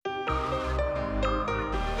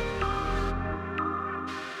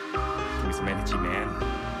energy,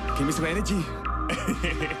 man. Give me some energy.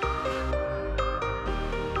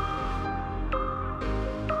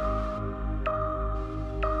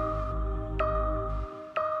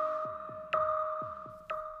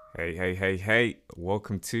 Hey.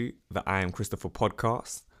 Welcome to the I Am Christopher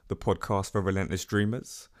podcast, the podcast for relentless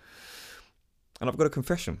dreamers. And I've got a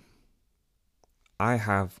confession. I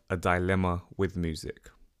have a dilemma with music.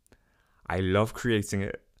 I love creating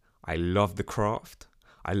it. I love the craft.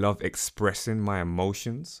 I love expressing my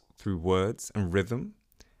emotions through words and rhythm.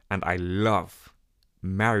 And I love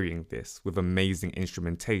marrying this with amazing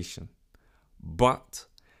instrumentation. But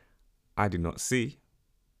I do not see,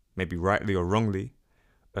 maybe rightly or wrongly,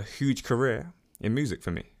 a huge career in music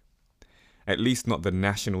for me. At least not the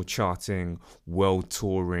national charting, world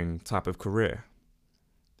touring type of career.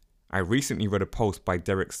 I recently read a post by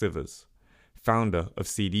Derek Sivers, founder of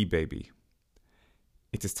CD Baby.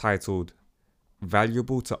 It is titled,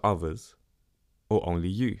 Valuable to Others or Only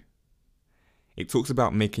You? It talks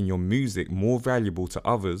about making your music more valuable to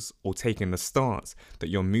others or taking the stance that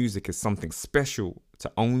your music is something special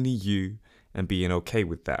to only you and being okay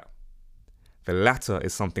with that. The latter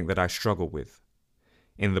is something that I struggle with.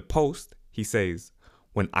 In the post, he says,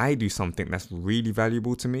 when I do something that's really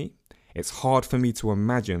valuable to me, it's hard for me to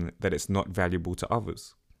imagine that it's not valuable to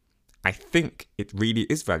others. I think it really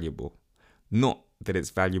is valuable, not that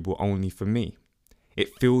it's valuable only for me.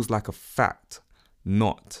 It feels like a fact,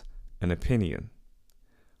 not an opinion.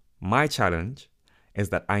 My challenge is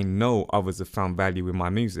that I know others have found value in my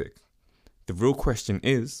music. The real question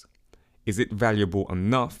is it valuable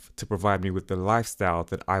enough to provide me with the lifestyle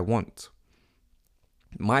that I want?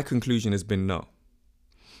 My conclusion has been no.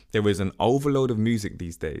 There is an overload of music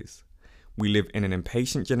these days. We live in an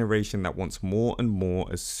impatient generation that wants more and more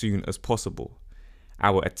as soon as possible.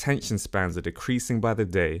 Our attention spans are decreasing by the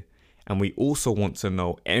day, and we also want to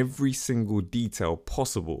know every single detail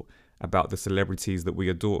possible about the celebrities that we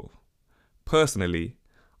adore. Personally,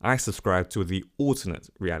 I subscribe to the alternate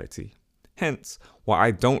reality. Hence, why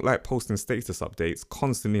I don't like posting status updates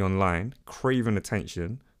constantly online, craving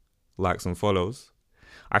attention, likes and follows.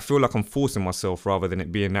 I feel like I'm forcing myself rather than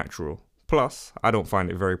it being natural. Plus, I don't find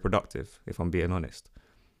it very productive, if I'm being honest.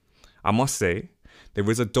 I must say, there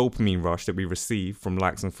is a dopamine rush that we receive from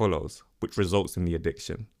likes and follows, which results in the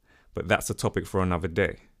addiction. But that's a topic for another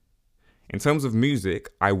day. In terms of music,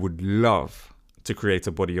 I would love to create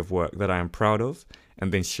a body of work that I am proud of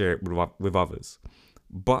and then share it with others.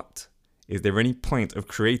 But is there any point of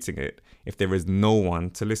creating it if there is no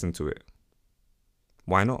one to listen to it?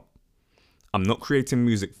 Why not? I'm not creating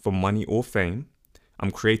music for money or fame.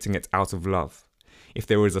 I'm creating it out of love. If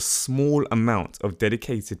there is a small amount of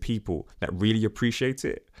dedicated people that really appreciate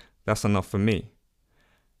it, that's enough for me.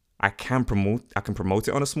 I can promote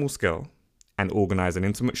it on a small scale and organize an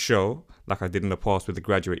intimate show like I did in the past with the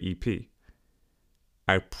Graduate EP.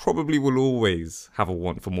 I probably will always have a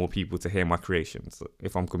want for more people to hear my creations,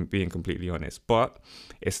 if I'm being completely honest, but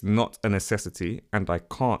it's not a necessity and I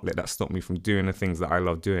can't let that stop me from doing the things that I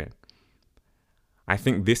love doing. I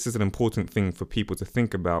think this is an important thing for people to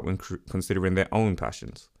think about when considering their own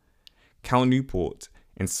passions. Cal Newport,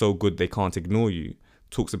 in So Good They Can't Ignore You,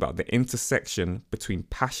 talks about the intersection between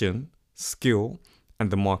passion, skill,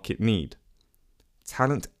 and the market need.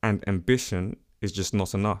 Talent and ambition is just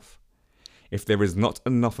not enough. If there is not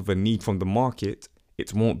enough of a need from the market,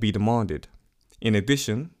 it won't be demanded. In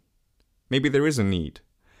addition, maybe there is a need,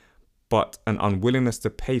 but an unwillingness to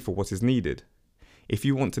pay for what is needed. If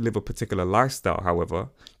you want to live a particular lifestyle, however,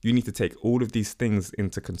 you need to take all of these things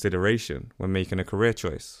into consideration when making a career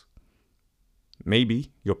choice.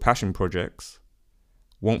 Maybe your passion projects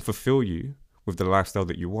won't fulfill you with the lifestyle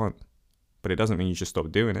that you want, but it doesn't mean you should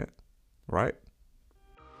stop doing it, right?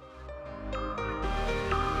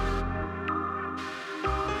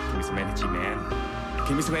 Give me some energy, man.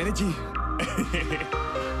 Give me some energy.